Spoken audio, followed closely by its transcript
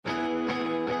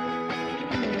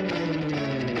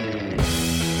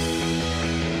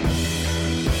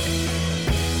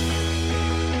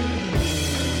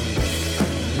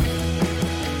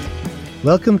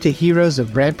Welcome to Heroes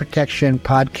of Brand Protection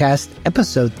Podcast,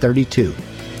 Episode 32.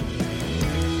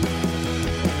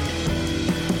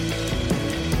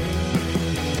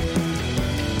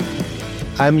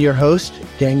 I'm your host,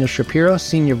 Daniel Shapiro,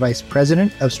 Senior Vice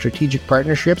President of Strategic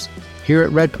Partnerships here at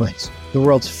Redpoints, the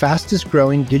world's fastest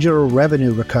growing digital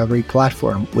revenue recovery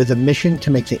platform with a mission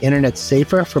to make the internet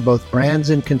safer for both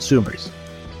brands and consumers.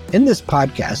 In this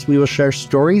podcast, we will share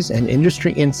stories and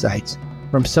industry insights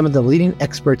from some of the leading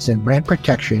experts in brand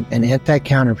protection and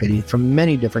anti-counterfeiting from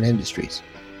many different industries.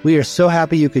 We are so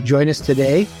happy you could join us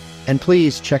today, and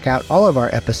please check out all of our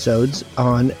episodes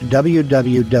on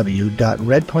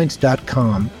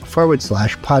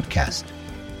www.redpoints.com/podcast.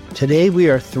 Today, we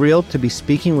are thrilled to be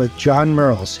speaking with John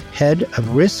Mearls, Head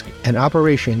of Risk and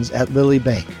Operations at Lili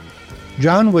Bank.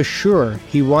 John was sure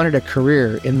he wanted a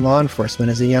career in law enforcement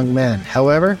as a young man.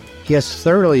 However, he has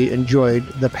thoroughly enjoyed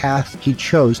the path he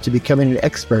chose to becoming an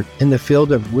expert in the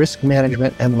field of risk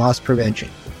management and loss prevention.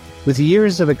 With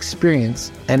years of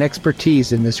experience and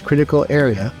expertise in this critical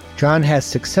area, John has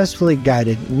successfully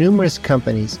guided numerous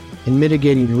companies in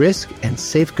mitigating risk and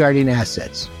safeguarding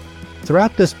assets.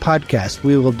 Throughout this podcast,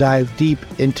 we will dive deep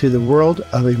into the world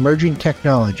of emerging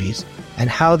technologies and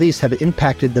how these have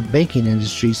impacted the banking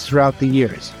industries throughout the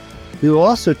years. We will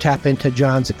also tap into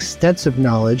John's extensive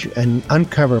knowledge and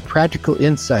uncover practical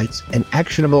insights and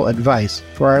actionable advice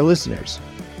for our listeners.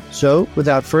 So,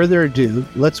 without further ado,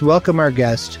 let's welcome our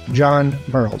guest, John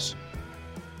Mearls.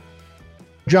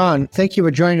 John, thank you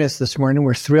for joining us this morning.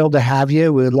 We're thrilled to have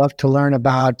you. We would love to learn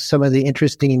about some of the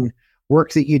interesting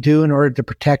work that you do in order to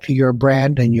protect your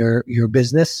brand and your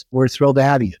business. We're thrilled to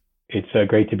have you. It's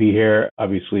great to be here.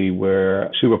 Obviously,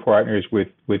 we're super partners with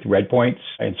Redpoints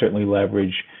and certainly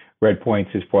leverage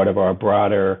Redpoints as part of our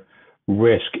broader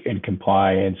risk and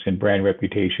compliance and brand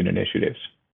reputation initiatives.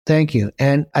 Thank you.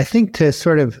 And I think to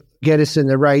sort of get us in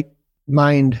the right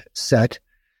mindset,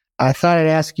 I thought I'd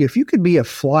ask you, if you could be a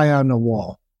fly on the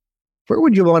wall, where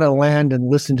would you want to land and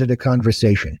listen to the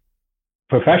conversation?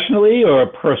 Professionally or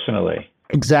personally?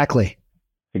 Exactly.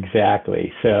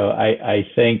 So I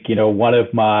think, one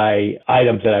of my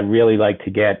items that I really like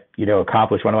to get,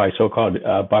 accomplished, one of my so-called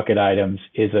bucket items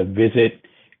is a visit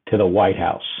to the White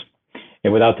House.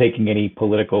 And without taking any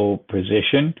political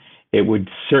position, it would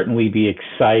certainly be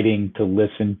exciting to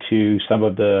listen to some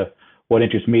of what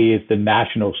interests me is the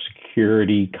national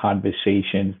security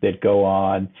conversations that go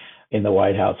on in the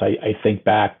White House. I think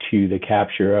back to the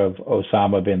capture of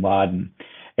Osama bin Laden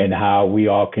and how we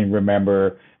all can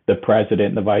remember the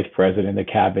president, the vice president, the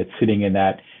cabinet sitting in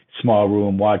that small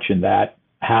room watching that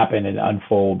happen and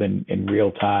unfold in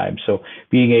real time. So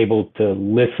being able to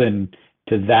listen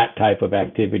to that type of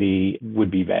activity would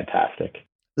be fantastic.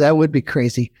 That would be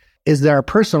crazy. Is there a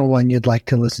personal one you'd like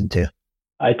to listen to?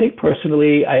 I think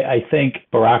personally, I think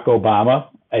Barack Obama,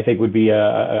 I think would be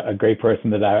a great person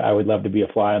that I would love to be a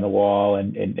fly on the wall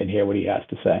and hear what he has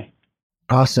to say.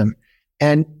 Awesome.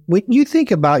 And when you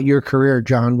think about your career,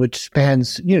 John, which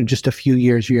spans, just a few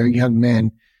years, you're a young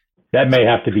man. That may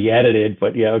have to be edited,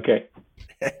 but yeah, okay.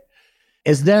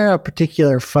 Is there a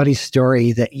particular funny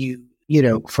story that you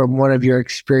from one of your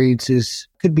experiences,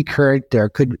 could be current,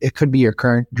 it could be your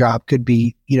current job, could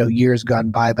be, years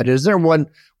gone by, but is there one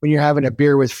when you're having a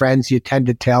beer with friends you tend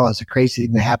to tell as a crazy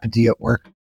thing that happened to you at work?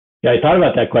 Yeah, I thought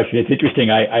about that question. It's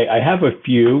interesting. I have a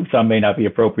few, some may not be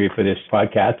appropriate for this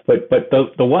podcast, but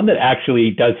the one that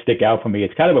actually does stick out for me,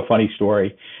 it's kind of a funny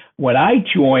story. When I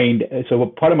joined, so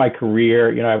part of my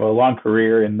career, I have a long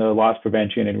career in the loss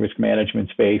prevention and risk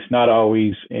management space, not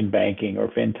always in banking or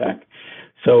fintech.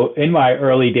 So in my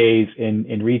early days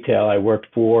in retail, I worked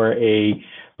for a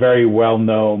very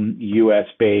well-known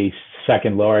US-based,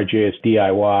 second largest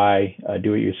DIY,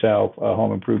 do-it-yourself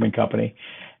home improvement company.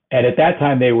 And at that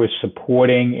time, they were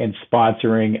supporting and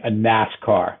sponsoring a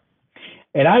NASCAR.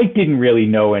 And I didn't really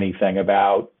know anything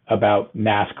about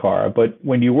NASCAR, but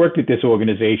when you worked at this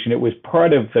organization, it was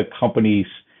part of the company's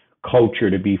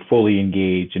culture to be fully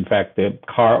engaged. In fact, the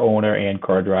car owner and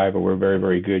car driver were very,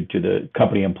 very good to the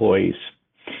company employees.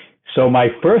 So my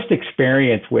first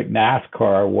experience with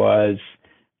NASCAR was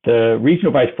the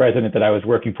regional vice president that I was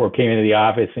working for came into the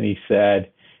office and he said,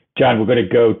 "John, we're going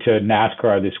to go to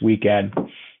NASCAR this weekend."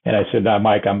 And I said, "No,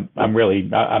 Mike, I'm not really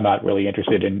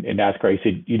interested in NASCAR." He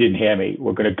said, "You didn't hear me.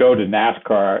 We're going to go to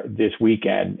NASCAR this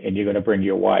weekend and you're going to bring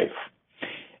your wife."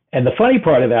 And the funny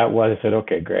part of that was I said,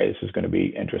 "Okay, great. This is going to be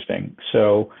interesting."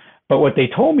 But what they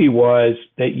told me was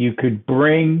that you could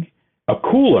bring a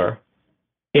cooler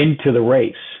into the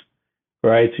race.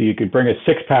 Right. So you could bring a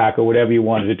 6-pack or whatever you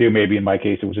wanted to do. Maybe in my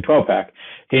case, it was a 12-pack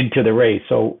into the race.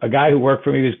 So a guy who worked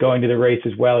for me was going to the race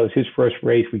as well. It was his first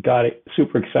race. We got it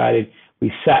super excited.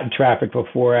 We sat in traffic for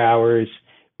 4 hours.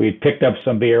 We had picked up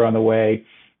some beer on the way.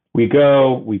 We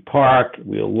go, we park,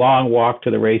 we a long walk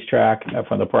to the racetrack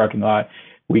from the parking lot.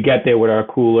 We get there with our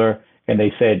cooler, and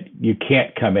they said, you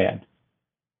can't come in.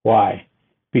 Why?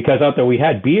 Because although we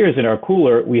had beers in our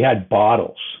cooler, we had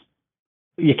bottles.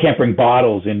 You can't bring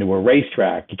bottles into a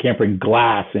racetrack. You can't bring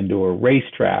glass into a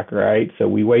racetrack, right? So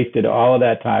we wasted all of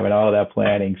that time and all of that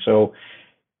planning. So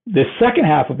the second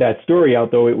half of that story,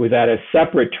 although it was at a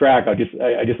separate track, I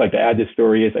just like to add this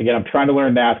story is, again, I'm trying to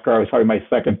learn NASCAR. It was probably my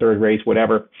second, third race,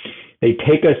 whatever. They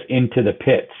take us into the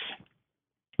pits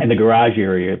in the garage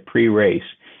area pre-race,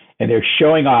 and they're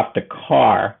showing off the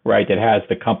car, right, that has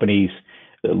the company's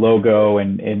logo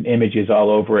and images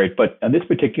all over it. But on this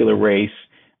particular race,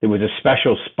 there was a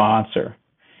special sponsor,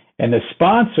 and the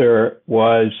sponsor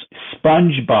was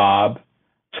SpongeBob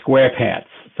SquarePants.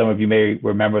 Some of you may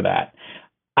remember that.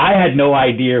 I had no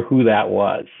idea who that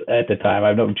was at the time. I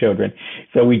have no children.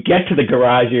 So we get to the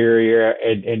garage area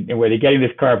and where they're getting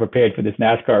this car prepared for this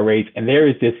NASCAR race. And there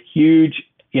is this huge,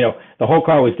 the whole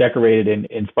car was decorated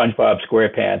in SpongeBob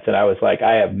SquarePants. And I was like,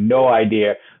 I have no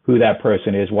idea who that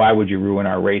person is. Why would you ruin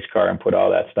our race car and put all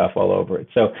that stuff all over it?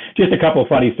 So just a couple of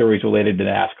funny stories related to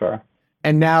NASCAR.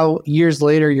 And now, years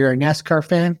later, you're a NASCAR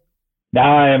fan?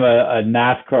 Now I am a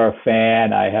NASCAR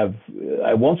fan.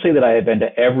 I won't say that I have been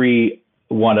to every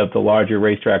one of the larger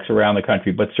racetracks around the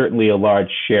country, but certainly a large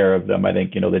share of them. I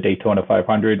think, the Daytona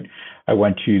 500 I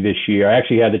went to this year. I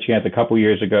actually had the chance a couple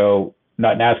years ago,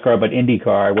 not NASCAR, but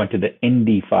IndyCar. I went to the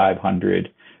Indy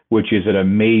 500, which is an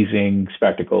amazing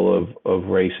spectacle of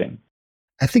racing.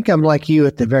 I think I'm like you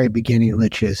at the very beginning,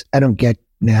 which is I don't get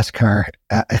NASCAR.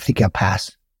 I think I'll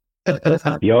pass.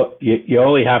 You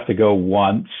only have to go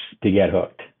once to get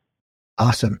hooked.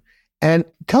 Awesome. And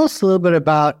tell us a little bit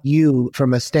about you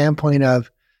from a standpoint of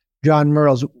John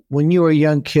Mearls. When you were a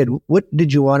young kid, what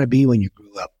did you want to be when you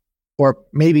grew up? Or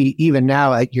maybe even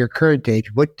now at your current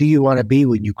age, what do you want to be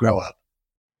when you grow up?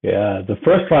 Yeah, the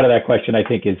first part of that question, I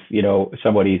think, is,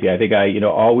 somewhat easy. I think I,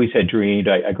 always had dreamed.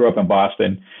 I grew up in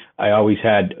Boston. I always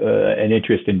had an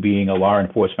interest in being a law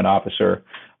enforcement officer.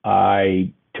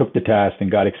 I took the test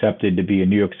and got accepted to be a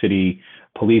New York City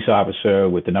police officer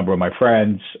with a number of my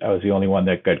friends. I was the only one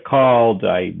that got called.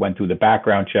 I went through the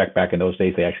background check. Back in those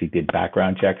days, they actually did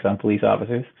background checks on police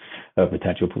officers,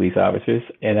 potential police officers.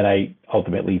 And then I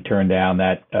ultimately turned down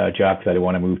that job because I didn't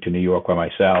want to move to New York by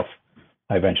myself.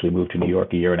 I eventually moved to New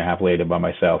York a year and a half later by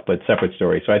myself, but separate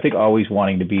story. So I think always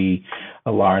wanting to be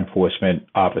a law enforcement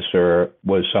officer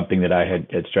was something that I had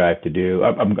strived to do.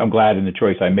 I'm glad in the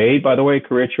choice I made, by the way,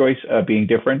 career choice, being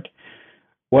different.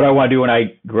 What I want to do when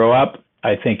I grow up,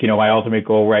 I think, my ultimate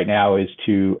goal right now is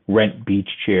to rent beach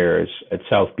chairs at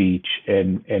South Beach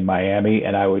in Miami.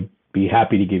 And I would be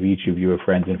happy to give each of you a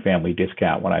friends and family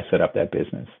discount when I set up that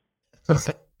business.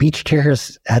 Beach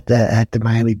chairs at the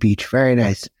Miami Beach. Very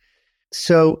nice.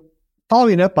 So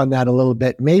following up on that a little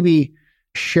bit, maybe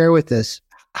share with us,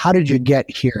 how did you get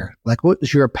here? Like, what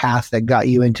was your path that got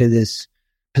you into this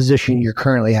position you're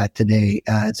currently at today?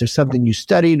 Is there something you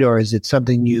studied, or is it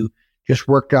something you just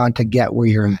worked on to get where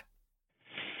you're at?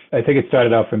 I think it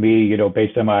started out for me,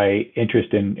 based on my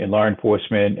interest in law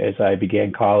enforcement. As I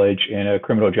began college in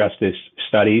criminal justice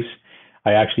studies,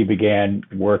 I actually began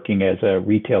working as a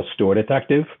retail store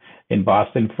detective in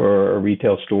Boston for a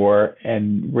retail store,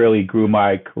 and really grew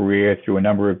my career through a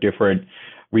number of different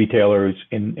retailers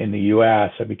in the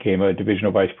U.S. I became a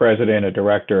divisional vice president, a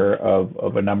director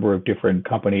of a number of different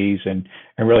companies, and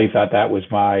really thought that was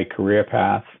my career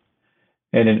path.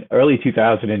 And in early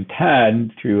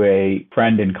 2010, through a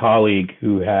friend and colleague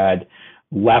who had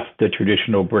left the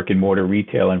traditional brick and mortar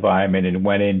retail environment and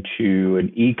went into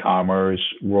an e-commerce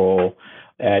role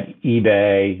at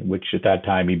eBay, which at that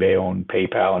time eBay owned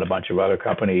PayPal and a bunch of other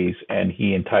companies. And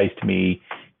he enticed me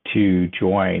to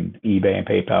join eBay and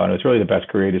PayPal. And it was really the best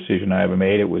career decision I ever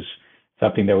made. It was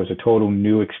something that was a total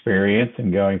new experience,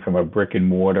 and going from a brick and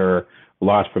mortar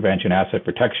loss prevention, asset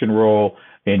protection role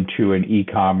into an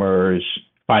e-commerce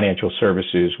financial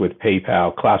services with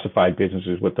PayPal, classified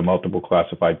businesses with the multiple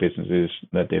classified businesses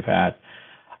that they've had.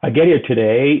 I get here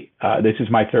today. This is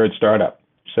my third startup.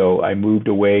 So I moved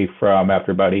away from,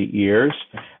 after about 8 years,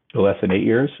 less than 8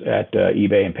 years at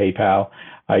eBay and PayPal.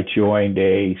 I joined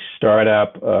a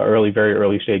startup, very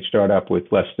early stage startup with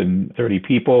less than 30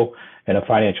 people in a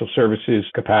financial services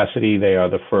capacity. They are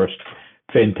the first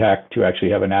fintech to actually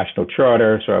have a national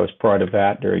charter. So I was part of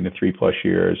that during the 3+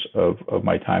 years of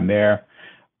my time there.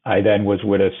 I then was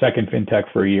with a second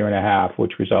fintech for a year and a half,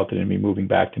 which resulted in me moving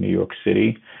back to New York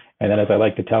City. And then, as I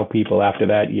like to tell people, after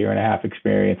that year and a half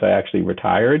experience, I actually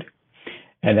retired.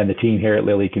 And then the team here at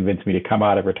Lili convinced me to come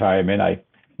out of retirement. I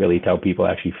really tell people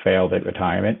actually failed at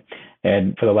retirement.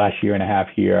 And for the last year and a half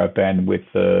here, I've been with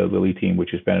the Lili team, which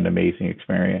has been an amazing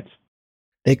experience.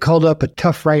 They called up a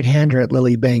tough right-hander at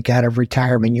Lili Bank out of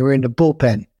retirement. You were in the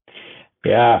bullpen.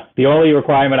 Yeah, the only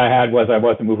requirement I had was I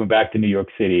wasn't moving back to New York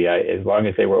City. As long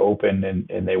as they were open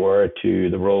and they were to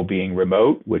the role being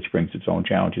remote, which brings its own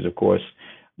challenges, of course,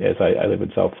 as I live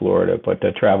in South Florida. But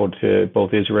I traveled to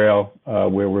both Israel,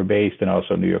 where we're based, and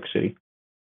also New York City.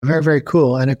 Very, very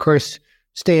cool. And of course,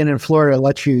 staying in Florida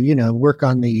lets you, work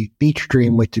on the beach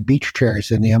dream with the beach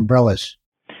chairs and the umbrellas.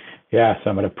 Yeah, so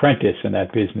I'm an apprentice in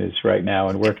that business right now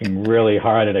and working really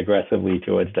hard and aggressively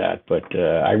towards that. But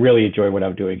I really enjoy what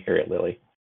I'm doing here at Lili.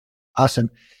 Awesome.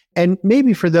 And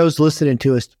maybe for those listening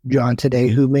to us, John, today,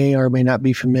 who may or may not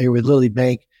be familiar with Lili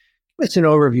Bank, give us an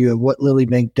overview of what Lili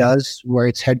Bank does, where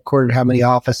it's headquartered, how many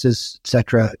offices, et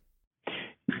cetera.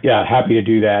 Yeah, happy to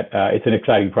do that. It's an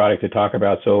exciting product to talk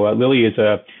about. So Lili is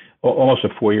almost a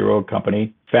 4-year-old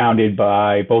company founded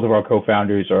by both of our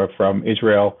co-founders are from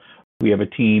Israel. We have a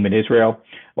team in Israel.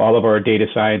 All of our data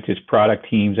scientists, product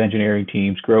teams, engineering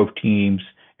teams, growth teams,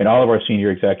 and all of our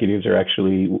senior executives are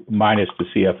actually, minus the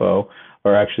CFO,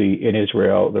 are actually in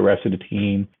Israel. The rest of the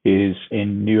team is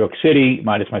in New York City,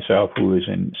 minus myself, who is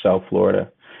in South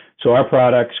Florida. So our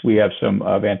products, we have some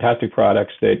fantastic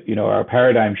products that, our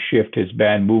paradigm shift has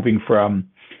been moving from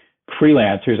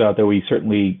freelancers, although we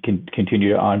certainly can continue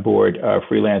to onboard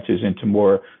freelancers, into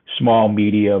more small,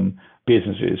 medium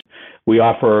businesses. We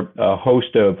offer a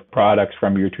host of products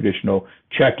from your traditional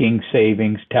checking,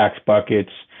 savings, tax buckets,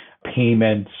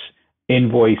 payments,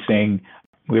 invoicing.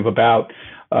 We have about,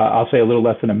 I'll say a little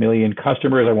less than 1 million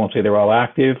customers. I won't say they're all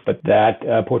active, but that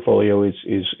portfolio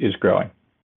is growing.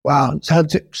 Wow,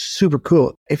 sounds super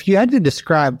cool. If you had to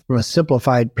describe from a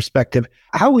simplified perspective,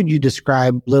 how would you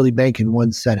describe Lili Bank in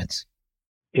one sentence?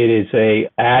 It is a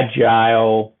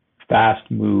agile,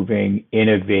 fast-moving,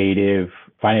 innovative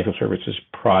financial services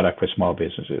product for small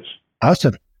businesses.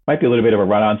 Awesome. Might be a little bit of a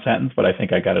run-on sentence, but I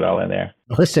think I got it all in there.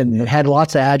 Listen, it had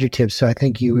lots of adjectives, so I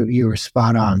think you were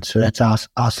spot on. So that's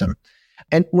awesome.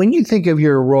 And when you think of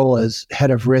your role as head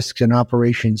of risks and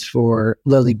operations for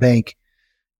Lili Bank,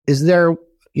 is there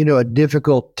a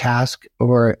difficult task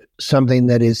or something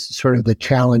that is sort of the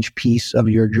challenge piece of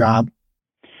your job?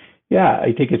 Yeah,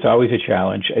 I think it's always a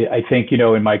challenge. I think,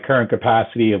 in my current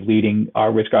capacity of leading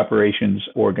our risk operations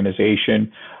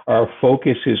organization, our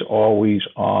focus is always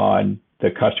on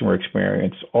the customer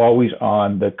experience, always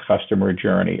on the customer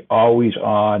journey, always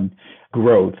on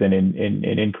growth and in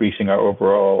increasing our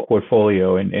overall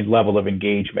portfolio and level of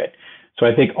engagement. So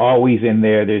I think always in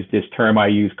there's this term I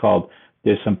use called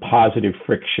there's some positive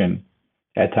friction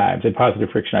at times. And positive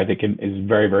friction, I think, is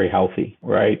very, very healthy,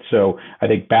 right? So I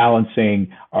think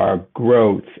balancing our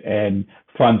growth and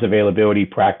funds availability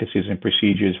practices and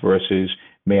procedures versus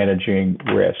managing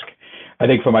risk. I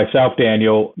think for myself,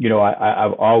 Daniel,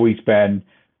 I've always been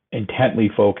intently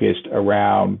focused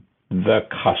around the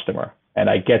customer. And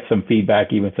I get some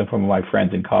feedback, even from my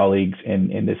friends and colleagues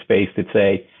in this space that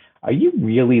say, are you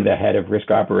really the head of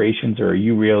risk operations, or are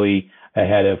you really a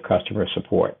head of customer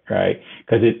support, right?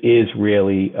 Because it is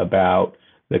really about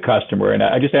the customer. And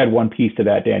I just add one piece to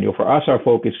that, Daniel. For us, our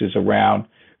focus is around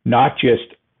not just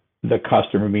the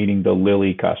customer, meaning the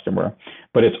Lili customer,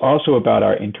 but it's also about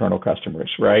our internal customers,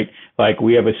 right? Like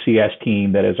we have a CS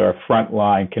team that is our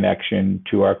frontline connection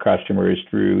to our customers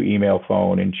through email,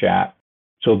 phone, and chat.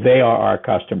 So they are our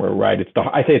customer, right?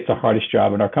 I say it's the hardest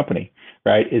job in our company,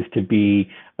 right? Is to be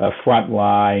a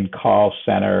frontline call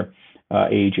center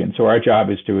agent. So our job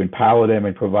is to empower them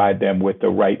and provide them with the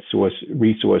right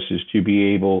resources to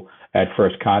be able, at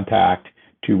first contact,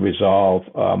 to resolve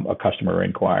a customer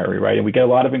inquiry, right? And we get a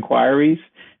lot of inquiries.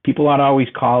 People aren't always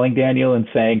calling, Daniel, and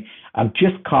saying, I'm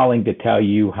just calling to tell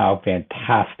you how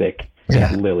fantastic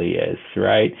Lili is,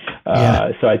 right?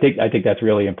 So I think that's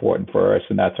really important for us,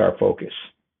 and that's our focus.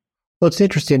 Well, it's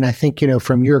interesting. I think,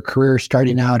 from your career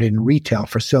starting out in retail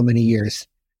for so many years,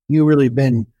 you've really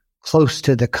been close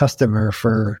to the customer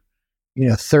for,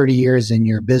 30 years in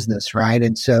your business, right?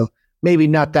 And so maybe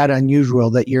not that unusual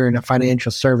that you're in a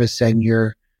financial service and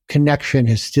your connection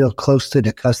is still close to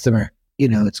the customer.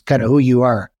 It's kind of who you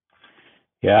are.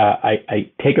 Yeah,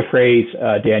 I take a phrase,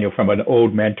 Daniel, from an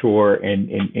old mentor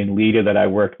and leader that I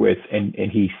worked with, and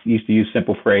he used to use a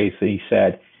simple phrase that he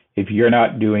said, if you're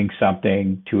not doing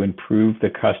something to improve the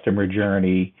customer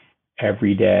journey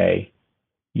every day,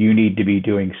 you need to be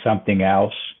doing something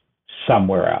else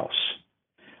somewhere else.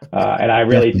 And I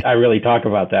really talk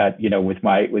about that,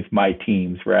 with my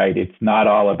teams, right? It's not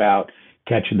all about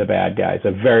catching the bad guys.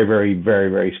 A very, very, very,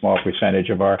 very small percentage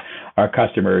of our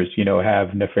customers,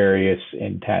 have nefarious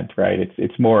intent, right?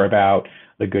 It's more about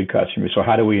the good customers. So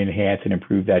how do we enhance and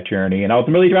improve that journey and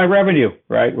ultimately drive revenue,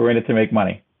 right? We're in it to make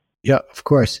money. Yeah, of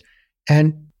course.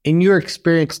 And in your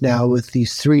experience now with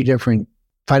these three different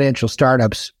financial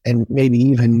startups, and maybe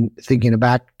even thinking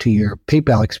back to your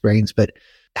PayPal experience, but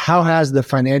how has the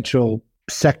financial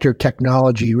sector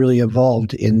technology really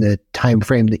evolved in the time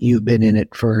frame that you've been in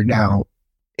it for now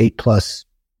 8 plus,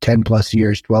 10 plus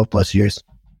years, 12 plus years?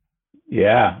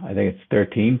 Yeah, I think it's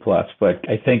 13 plus, but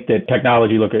I think that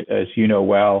technology, look at, as you know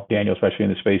well, Daniel, especially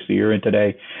in the space that you're in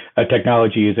today,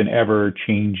 technology is an ever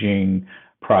changing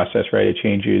process, right? It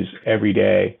changes every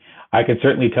day. I can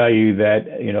certainly tell you that,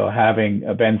 having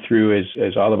been through,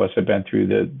 as all of us have been through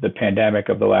the pandemic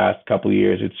of the last couple of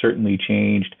years, it's certainly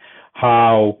changed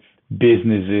how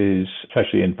businesses,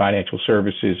 especially in financial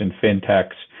services and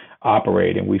fintechs,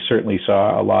 operate. And we certainly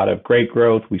saw a lot of great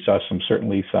growth. We saw some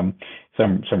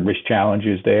risk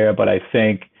challenges there. But I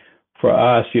think for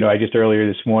us, I just earlier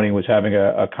this morning was having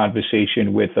a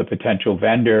conversation with a potential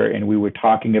vendor, and we were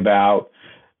talking about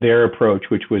their approach,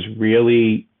 which was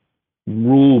really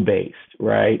rule-based,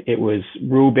 right? It was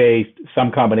rule-based,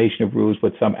 some combination of rules,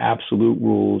 but some absolute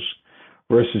rules,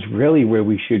 versus really where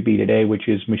we should be today, which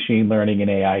is machine learning and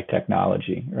AI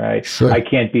technology, right? Sure. I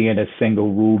can't be in a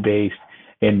single rule-based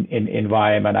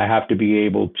environment. I have to be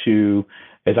able to,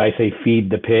 as I say, feed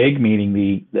the pig, meaning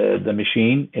the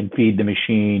machine, and feed the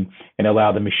machine and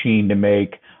allow the machine to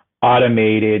make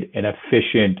automated and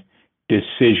efficient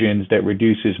decisions that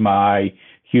reduces my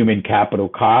human capital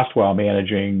cost while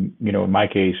managing, in my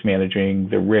case, managing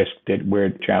the risk that we're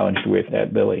challenged with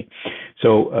at Lili.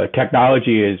 So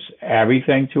technology is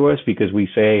everything to us because we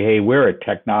say, hey, we're a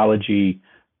technology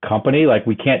company. Like,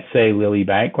 we can't say Lili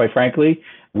Bank, quite frankly.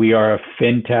 We are a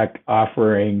fintech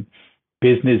offering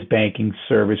business banking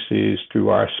services through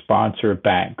our sponsor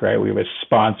bank, right? We have a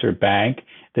sponsor bank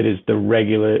that is the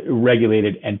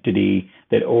regulated entity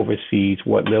that oversees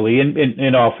what Lili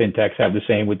and all fintechs have the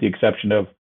same, with the exception of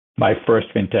my first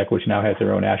fintech, which now has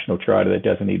their own national charter that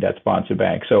doesn't need that sponsor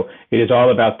bank. So it is all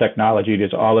about technology. It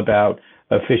is all about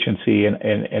efficiency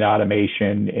and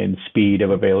automation and speed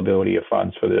of availability of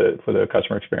funds for the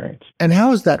customer experience. And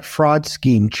how has that fraud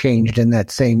scheme changed in that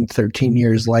same 13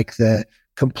 years, like the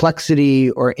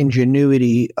complexity or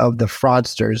ingenuity of the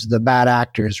fraudsters, the bad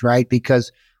actors, right?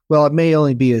 Because, well, it may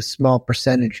only be a small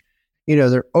percentage,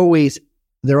 they're always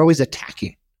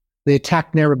attacking. The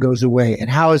attack never goes away. And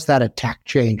how has that attack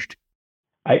changed?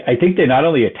 I think they're not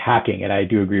only attacking, and I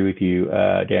do agree with you,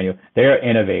 Daniel, they're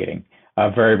innovating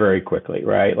very, very quickly,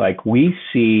 right? Like, we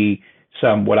see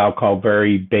some what I'll call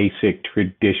very basic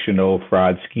traditional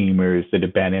fraud schemers that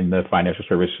have been in the financial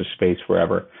services space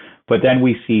forever. But then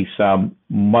we see some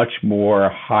much more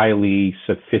highly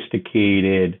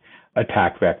sophisticated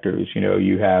attack vectors.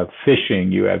 You have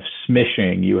phishing, you have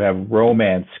smishing, you have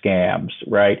romance scams,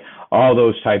 right? All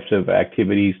those types of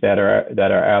activities that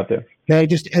are out there. May I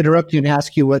just interrupt you and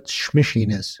ask you what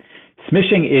smishing is?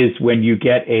 Smishing is when you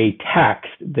get a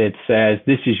text that says,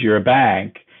 this is your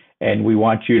bank, and we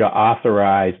want you to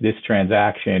authorize this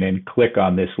transaction and click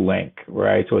on this link,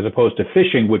 right? So as opposed to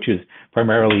phishing, which is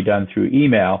primarily done through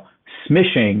email,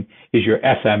 smishing is your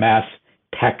SMS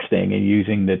texting and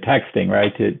using the texting,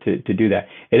 right, to do that.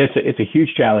 And it's a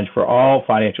huge challenge for all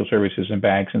financial services and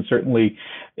banks, and certainly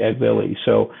at Lili.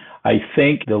 So I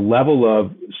think the level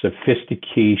of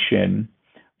sophistication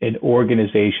and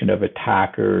organization of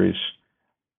attackers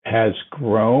has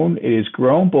grown. It has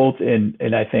grown both in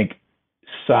I think,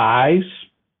 size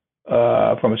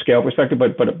from a scale perspective,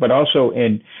 but also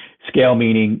in scale,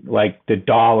 meaning like the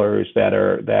dollars that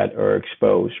are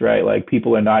exposed, right? Like,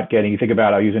 people are not getting. You think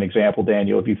about. I'll use an example,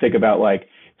 Daniel. If you think about like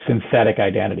synthetic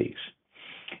identities,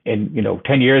 and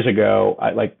 10 years ago,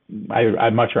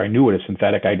 I'm not sure I knew what a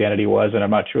synthetic identity was, and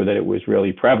I'm not sure that it was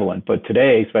really prevalent. But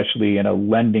today, especially in a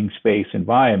lending space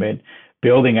environment,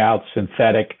 building out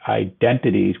synthetic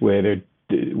identities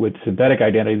with synthetic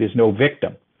identity, there's no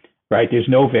victim. Right? There's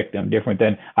no victim, different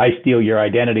than I steal your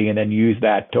identity and then use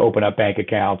that to open up bank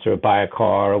accounts or buy a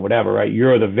car or whatever, right?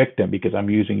 You're the victim because I'm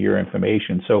using your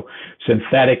information. So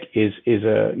synthetic is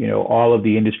all of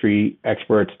the industry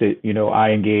experts that,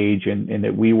 I engage and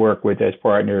that we work with as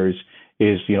partners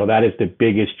is, that is the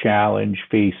biggest challenge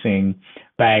facing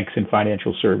banks and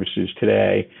financial services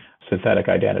today, synthetic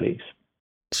identities.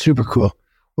 Super cool.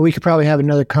 Well, we could probably have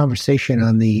another conversation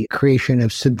on the creation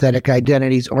of synthetic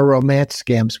identities or romance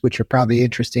scams, which are probably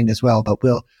interesting as well. But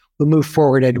we'll move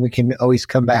forward, and we can always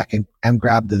come back and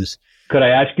grab those. Could I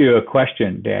ask you a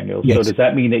question, Daniel? Yes. So does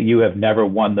that mean that you have never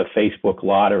won the Facebook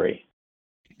lottery?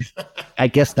 I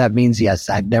guess that means yes.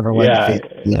 I've never won the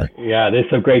Facebook. Yeah. There's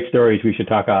some great stories we should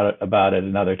talk about it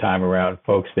another time around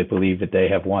folks that believe that they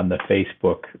have won the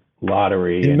Facebook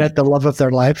lottery. And met the love of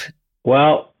their life.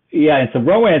 Well, yeah, and some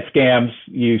romance scams,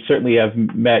 you certainly have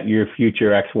met your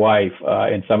future ex-wife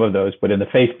in some of those, but in the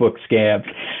Facebook scams,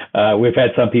 we've had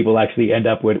some people actually end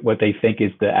up with what they think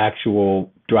is the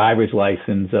actual driver's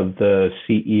license of the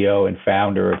CEO and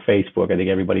founder of Facebook. I think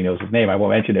everybody knows his name. I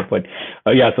won't mention it, but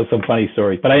so some funny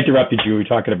stories. But I interrupted you. We were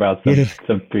talking about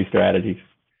some three strategies.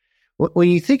 When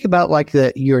you think about like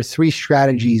your three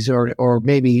strategies, or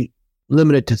maybe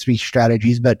limited to three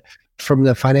strategies, but from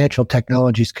the financial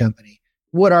technologies company,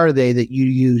 what are they that you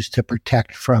use to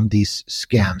protect from these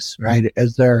scams, right?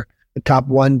 Is there the top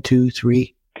 1, 2,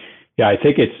 3? Yeah, I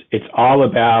think it's all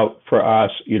about, for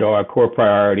us, our core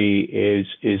priority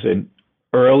is an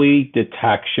early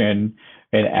detection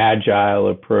and agile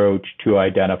approach to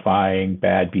identifying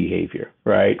bad behavior,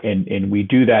 right? And we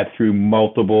do that through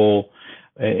multiple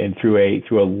and through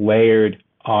a layered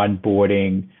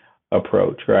onboarding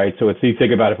approach, right? So if you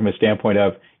think about it from a standpoint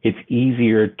of, it's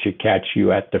easier to catch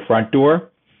you at the front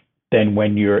door than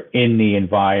when you're in the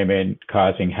environment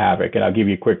causing havoc. And I'll give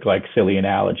you a quick, silly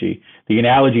analogy. The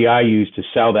analogy I use to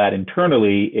sell that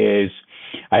internally is,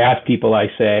 I ask people, I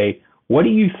say, what do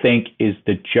you think is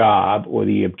the job or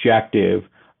the objective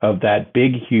of that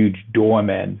big, huge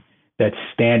doorman that's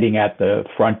standing at the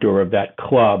front door of that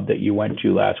club that you went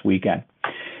to last weekend?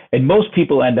 And most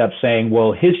people end up saying,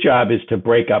 well, his job is to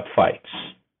break up fights.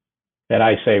 And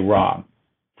I say, wrong.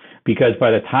 Because by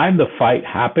the time the fight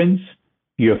happens,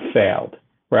 you've failed,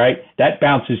 right? That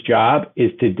bouncer's job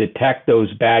is to detect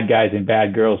those bad guys and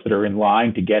bad girls that are in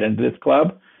line to get into this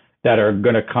club that are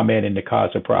going to come in and to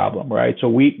cause a problem, right? So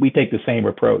we take the same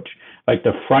approach, like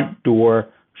the front door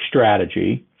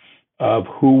strategy of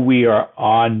who we are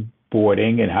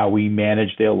onboarding and how we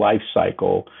manage their life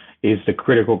cycle is the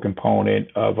critical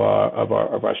component of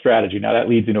our strategy. Now that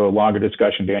leads into a longer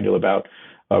discussion, Daniel, about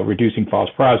reducing false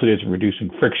positives and reducing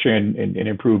friction and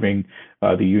improving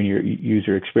the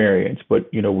user experience. But,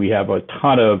 we have a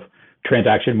ton of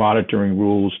transaction monitoring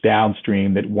rules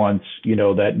downstream that once,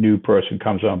 that new person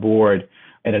comes on board,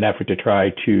 in an effort to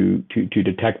try to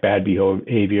detect bad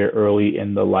behavior early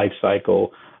in the life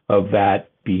cycle of that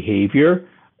behavior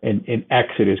and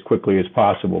exit as quickly as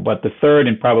possible. But the third,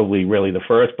 and probably really the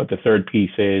first, but the third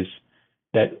piece is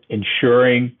that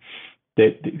ensuring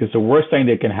that, because the worst thing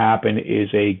that can happen is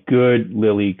a good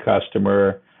Lili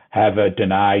customer have a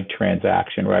denied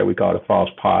transaction, right? We call it a false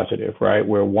positive, right?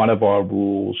 Where one of our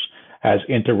rules has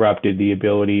interrupted the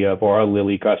ability of our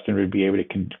Lili customer to be able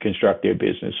to construct their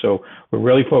business. So we're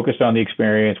really focused on the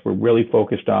experience. We're really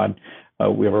focused on,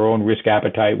 we have our own risk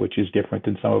appetite, which is different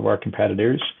than some of our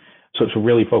competitors. So it's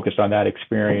really focused on that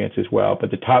experience as well.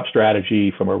 But the top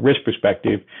strategy from a risk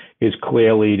perspective is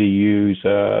clearly to use,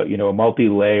 a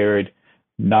multi-layered,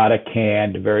 not a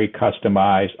canned, very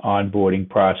customized onboarding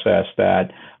process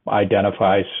that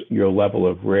identifies your level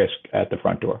of risk at the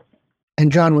front door.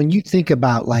 And John, when you think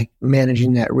about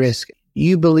managing that risk,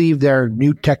 you believe there are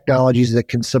new technologies that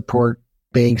can support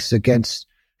banks against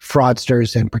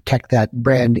fraudsters and protect that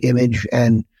brand image?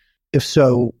 And if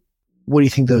so, what do you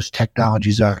think those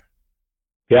technologies are?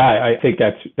 Yeah, I think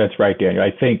that's right, Daniel.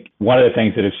 I think one of the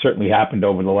things that has certainly happened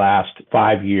over the last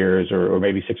 5 years or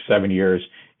maybe 6 or 7 years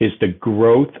is the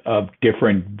growth of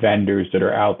different vendors that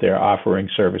are out there offering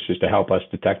services to help us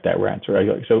detect that rent. Right?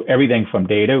 So everything from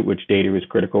data, which data is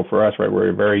critical for us, right? We're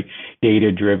a very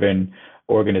data-driven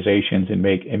organizations and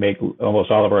make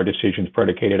almost all of our decisions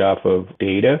predicated off of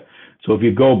data. So if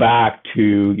you go back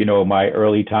to, my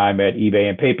early time at eBay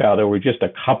and PayPal, there were just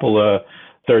a couple of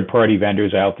third-party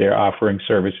vendors out there offering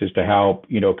services to help,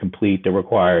 complete the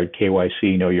required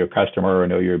KYC, know your customer or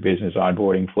know your business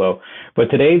onboarding flow. But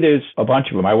today there's a bunch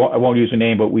of them. I won't use a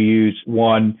name, but we use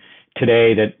one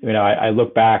today that, I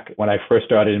look back when I first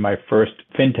started in my first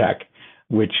fintech,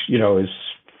 which, is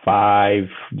 5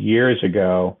 years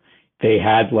ago, they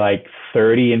had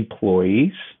 30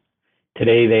 employees.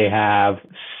 Today they have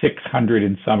 600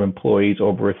 and some employees,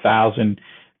 over 1,000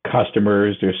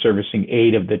 customers. They're servicing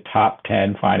 8 of the top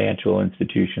 10 financial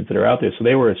institutions that are out there. So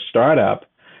they were a startup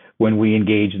when we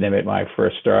engaged them at my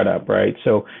first startup, right?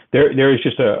 So there is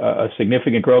just a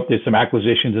significant growth. There's some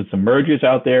acquisitions and some mergers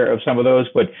out there of some of those,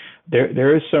 but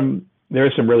there are some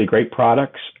really great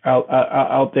products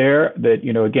out there that,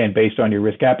 again, based on your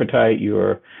risk appetite,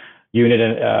 your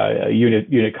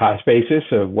unit cost basis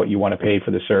of what you want to pay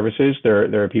for the services,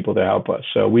 there are people to help us.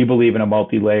 So we believe in a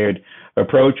multi-layered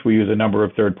approach. We use a number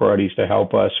of third parties to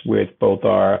help us with both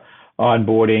our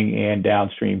onboarding and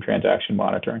downstream transaction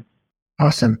monitoring.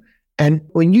 Awesome. And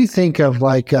when you think of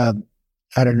like, I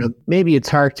don't know, maybe it's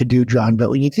hard to do, John,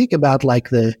 but when you think about like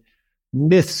the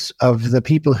myths of the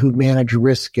people who manage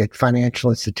risk at financial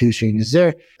institutions, is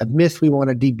there a myth we want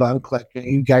to debunk? Like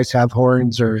you guys have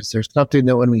horns, or is there something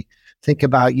that when we think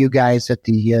about you guys at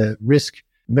the risk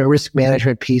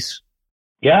management piece?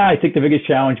 Yeah, I think the biggest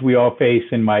challenge we all face,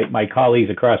 and my colleagues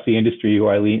across the industry who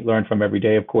I learn from every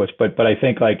day, of course, but I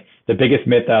think like the biggest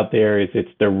myth out there is it's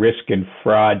the risk and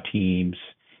fraud teams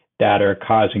that are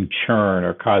causing churn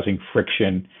or causing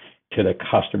friction to the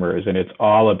customers, and it's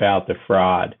all about the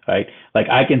fraud, right? Like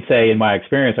I can say in my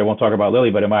experience, I won't talk about Lili,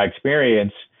 but in my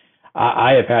experience,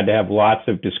 I have had to have lots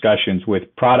of discussions with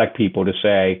product people to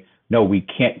say, no, we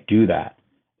can't do that.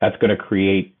 That's going to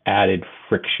create added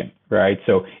friction, right?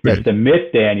 So Right. if the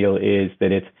myth, Daniel, is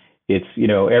that it's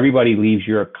everybody leaves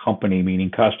your company,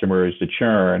 meaning customers, the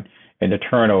churn and the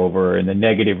turnover and the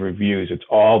negative reviews, it's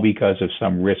all because of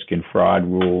some risk and fraud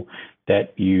rule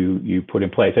that you put in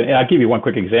place. And I'll give you one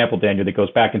quick example, Daniel, that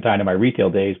goes back in time to my retail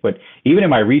days. But even in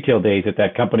my retail days at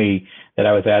that company that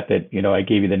I was at, that I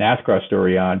gave you the NASCAR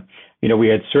story on, we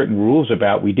had certain rules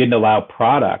about we didn't allow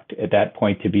product at that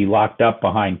point to be locked up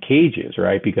behind cages,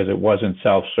 right? Because it wasn't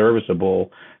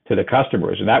self-serviceable to the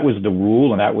customers. And that was the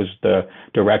rule, and that was the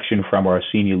direction from our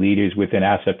senior leaders within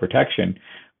asset protection.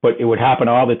 But it would happen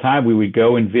all the time. We would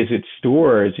go and visit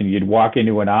stores, and you'd walk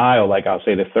into an aisle, like I'll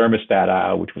say the thermostat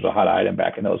aisle, which was a hot item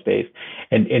back in those days.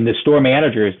 And the store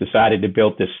managers decided to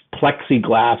build this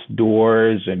plexiglass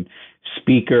doors and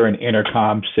speaker and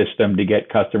intercom system to get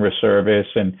customer service.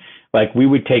 And like we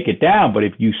would take it down, but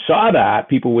if you saw that,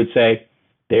 people would say,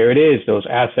 there it is, those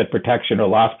asset protection or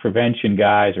loss prevention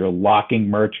guys are locking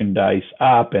merchandise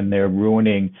up and they're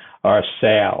ruining our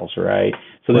sales, right?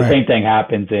 So the same thing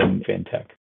happens in fintech.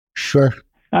 Sure.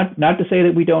 Not to say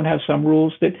that we don't have some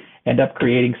rules that end up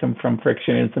creating some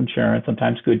friction and some churn,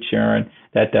 sometimes good churn.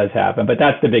 That does happen, but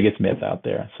that's the biggest myth out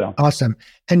there. So awesome.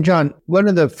 And John, one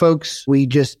of the folks we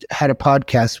just had a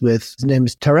podcast with, his name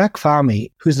is Tarek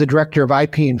Fahmy, who's the director of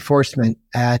IP enforcement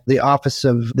at the Office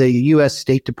of the U.S.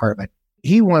 State Department.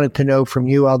 He wanted to know from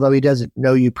you, although he doesn't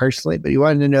know you personally, but he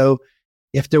wanted to know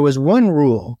if there was one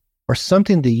rule or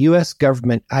something the U.S.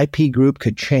 government IP group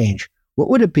could change, what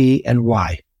would it be and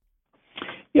why?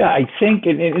 Yeah, I think,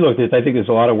 and look, I think there's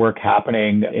a lot of work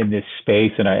happening in this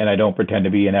space, and I don't pretend to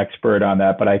be an expert on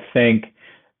that, but I think,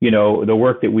 the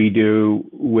work that we do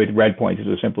with Redpoint is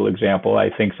a simple example. I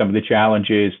think some of the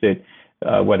challenges that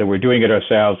whether we're doing it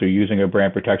ourselves or using a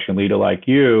brand protection leader like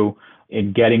you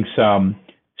in getting some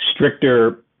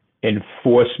stricter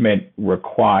enforcement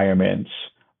requirements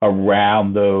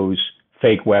around those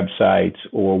fake websites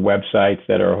or websites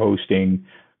that are hosting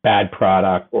bad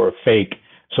product or fake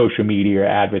social media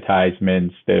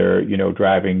advertisements that are,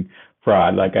 driving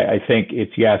fraud. Like I think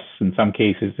it's yes, in some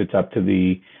cases it's up to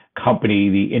the company,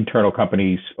 the internal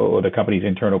companies or the company's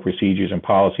internal procedures and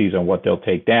policies on what they'll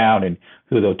take down and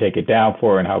who they'll take it down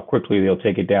for and how quickly they'll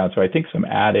take it down. So I think some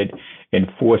added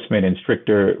enforcement and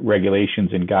stricter regulations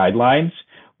and guidelines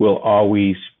will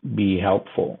always be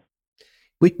helpful.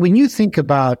 When you think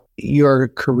about your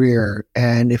career,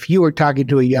 and if you were talking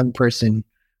to a young person,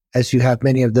 as you have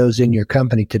many of those in your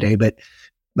company today, but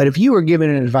if you were giving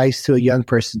advice to a young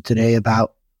person today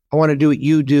about, I want to do what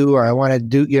you do, or I want to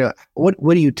do,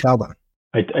 what do you tell them?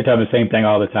 I tell them the same thing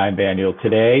all the time, Daniel.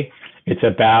 Today, it's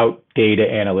about data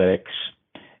analytics.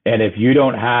 And if you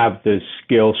don't have the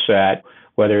skill set,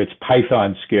 whether it's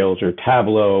Python skills or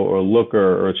Tableau or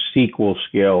Looker or SQL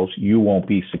skills, you won't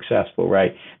be successful,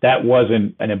 right? That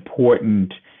wasn't an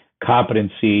important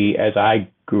competency as I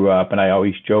grew up. And I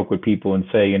always joke with people and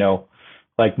say,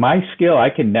 like my skill, I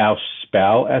can now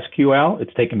spell SQL.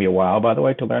 It's taken me a while, by the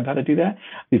way, to learn how to do that.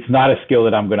 It's not a skill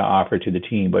that I'm going to offer to the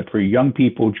team, but for young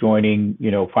people joining,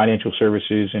 financial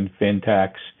services and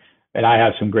fintechs, and I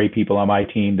have some great people on my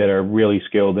team that are really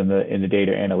skilled in the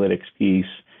data analytics piece,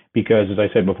 because as I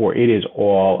said before, it is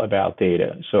all about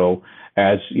data. So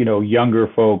as younger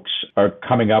folks are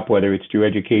coming up, whether it's through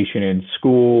education in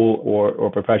school or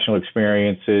professional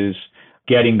experiences,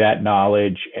 getting that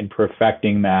knowledge and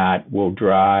perfecting that will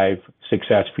drive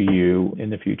success for you in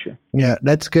the future. Yeah,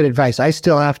 that's good advice. I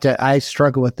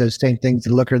struggle with those same things,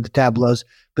 the Looker, the Tableaus,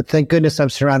 but thank goodness I'm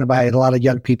surrounded by a lot of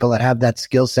young people that have that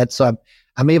skill set. So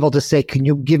I'm able to say, can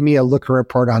you give me a Looker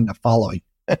report on the following?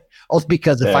 Also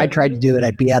because if I tried to do it,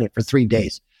 I'd be at it for 3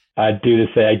 days. I do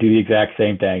the exact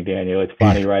same thing, Daniel. It's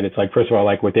funny, right? It's like, first of all,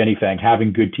 like with anything,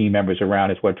 having good team members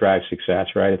around is what drives success,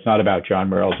 right? It's not about John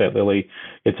Mearls at Lili.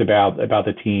 It's about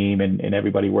the team and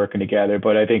everybody working together.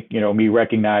 But I think, me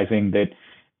recognizing that,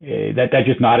 That's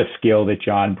just not a skill that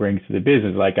John brings to the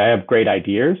business. Like I have great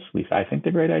ideas, at least I think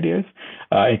they're great ideas.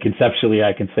 And conceptually,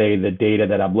 I can say the data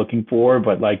that I'm looking for,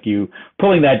 but like you,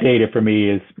 pulling that data for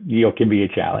me is, can be a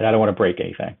challenge. I don't want to break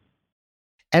anything.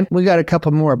 And we got a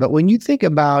couple more, but when you think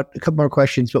about a couple more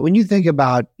questions, but when you think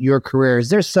about your career, is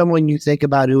there someone you think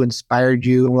about who inspired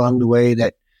you along the way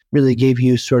that really gave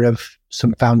you sort of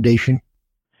some foundation?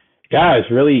 Yeah, it's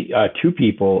really two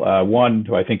people. One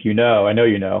who I think I know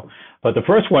you know, but the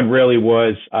first one really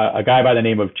was a guy by the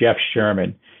name of Jeff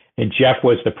Sherman. And Jeff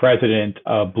was the president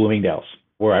of Bloomingdale's,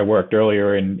 where I worked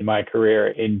earlier in my career.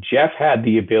 And Jeff had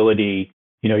the ability,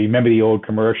 you remember the old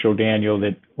commercial, Daniel,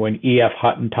 that when E.F.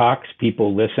 Hutton talks,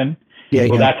 people listen? Yeah,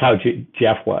 well, yeah. That's how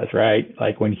Jeff was, right?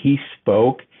 Like when he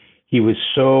spoke, he was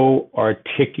so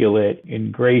articulate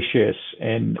and gracious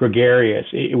and gregarious.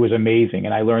 It was amazing.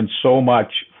 And I learned so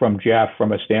much from Jeff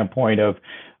from a standpoint of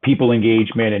people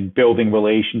engagement and building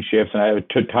relationships. And I have a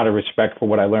ton of respect for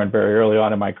what I learned very early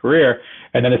on in my career.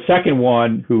 And then the second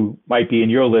one, who might be in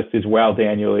your list as well,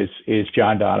 Daniel, is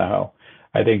John Donahoe.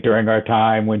 I think during our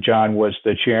time when John was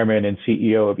the chairman and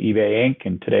CEO of eBay Inc.,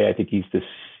 and today I think he's the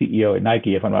CEO at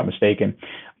Nike, if I'm not mistaken,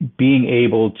 being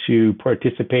able to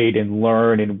participate and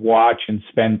learn and watch and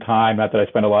spend time, not that I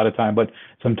spend a lot of time, but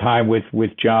some time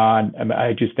with John.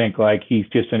 I just think like he's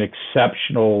just an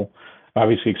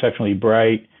obviously exceptionally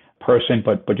bright person,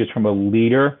 but just from a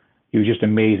leader, he was just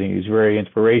amazing. He was very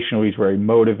inspirational. He's very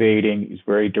motivating. He's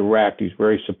very direct. He's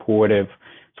very supportive.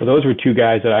 So those were two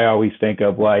guys that I always think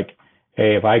of like,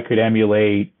 hey, if I could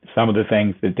emulate some of the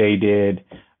things that they did,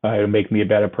 it would make me a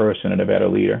better person and a better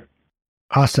leader.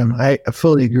 Awesome. I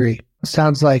fully agree.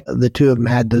 Sounds like the two of them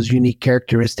had those unique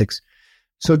characteristics.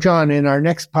 So John, in our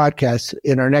next podcast,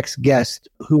 in our next guest,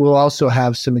 who will also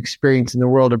have some experience in the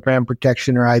world of brand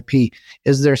protection or IP,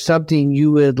 is there something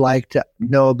you would like to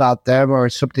know about them or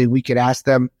something we could ask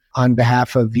them on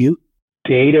behalf of you?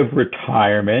 Date of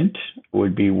retirement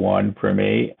would be one for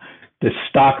me. The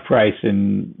stock price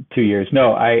in 2 years.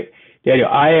 No, Daniel,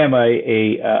 I am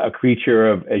a creature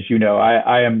of, as you know,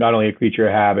 I am not only a creature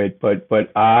of habit,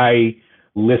 but I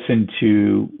listen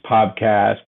to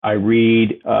podcasts. I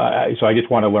read, so I just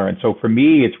want to learn. So for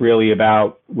me, it's really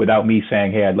about, without me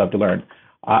saying, hey, I'd love to learn.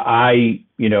 I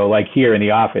like here in the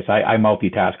office, I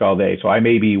multitask all day. So I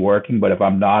may be working, but if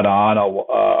I'm not on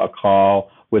a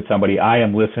call with somebody, I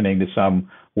am listening to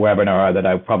some webinar that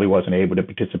I probably wasn't able to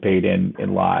participate in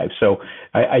live. So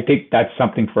I think that's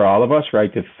something for all of us,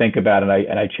 right, to think about. And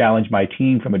I challenge my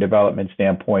team from a development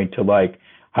standpoint to like,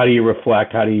 how do you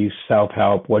reflect? How do you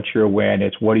self-help? What's your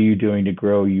awareness? What are you doing to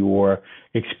grow your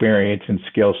experience and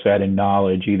skill set and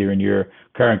knowledge, either in your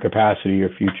current capacity or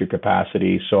future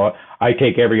capacity? So I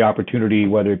take every opportunity,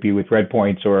 whether it be with Red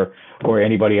Points or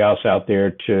anybody else out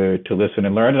there, to listen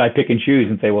and learn. And I pick and choose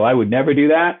and say, well, I would never do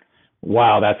that.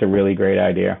 Wow, that's a really great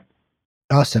idea.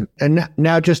 Awesome. And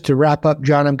now just to wrap up,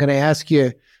 John, I'm going to ask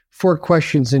you 4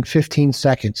 questions in 15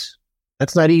 seconds.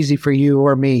 That's not easy for you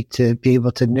or me to be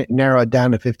able to narrow it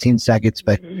down to 15 seconds,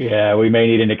 but yeah, we may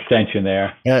need an extension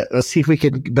there. Let's see if we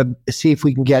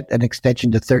can get an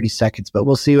extension to 30 seconds, but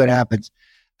we'll see what happens.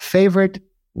 Favorite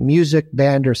music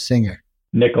band or singer?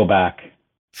 Nickelback.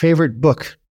 Favorite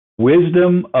book?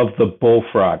 Wisdom of the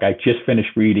Bullfrog. I just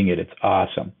finished reading it. It's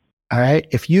awesome. All right.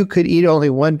 If you could eat only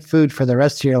one food for the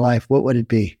rest of your life, what would it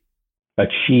be? A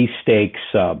cheesesteak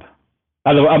sub.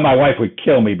 My wife would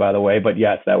kill me, by the way, but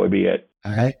yes, that would be it.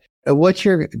 All right. What's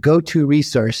your go-to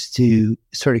resource to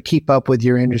sort of keep up with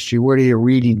your industry? What are you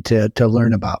reading to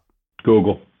learn about?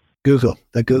 Google. Google.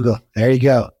 There you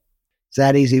go. It's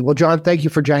that easy. Well, John, thank you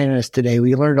for joining us today.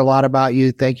 We learned a lot about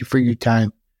you. Thank you for your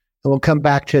time. And we'll come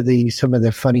back to some of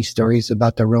the funny stories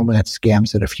about the romance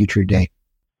scams at a future date.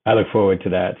 I look forward to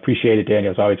that. Appreciate it,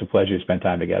 Daniel. It's always a pleasure to spend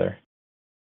time together.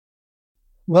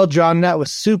 Well, John, that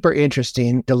was super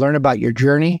interesting to learn about your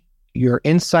journey, your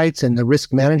insights in the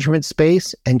risk management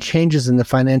space, and changes in the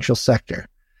financial sector.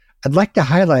 I'd like to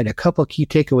highlight a couple key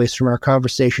takeaways from our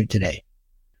conversation today.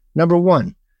 Number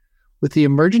 1, with the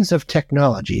emergence of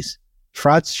technologies,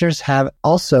 fraudsters have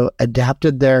also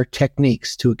adapted their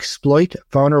techniques to exploit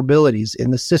vulnerabilities in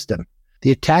the system.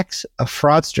 The attacks of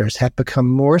fraudsters have become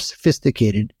more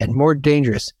sophisticated and more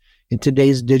dangerous in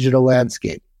today's digital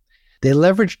landscape. They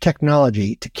leverage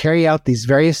technology to carry out these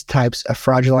various types of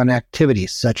fraudulent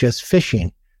activities, such as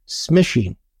phishing,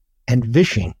 smishing, and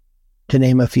vishing, to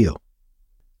name a few.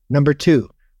 Number 2,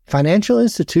 financial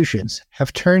institutions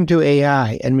have turned to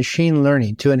AI and machine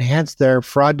learning to enhance their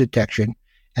fraud detection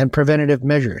and preventative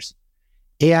measures.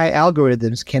 AI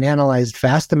algorithms can analyze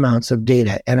vast amounts of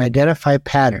data and identify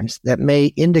patterns that may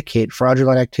indicate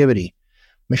fraudulent activity.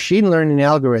 Machine learning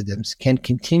algorithms can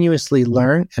continuously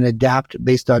learn and adapt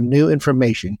based on new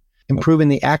information, improving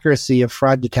the accuracy of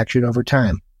fraud detection over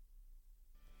time.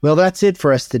 Well, that's it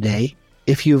for us today.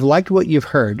 If you've liked what you've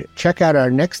heard, check out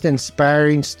our next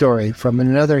inspiring story from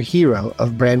another hero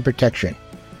of brand protection.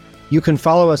 You can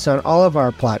follow us on all of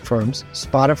our platforms: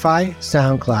 Spotify,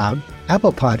 SoundCloud,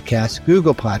 Apple Podcasts,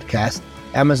 Google Podcasts,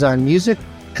 Amazon Music,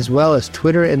 as well as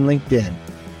Twitter and LinkedIn.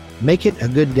 Make it a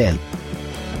good day.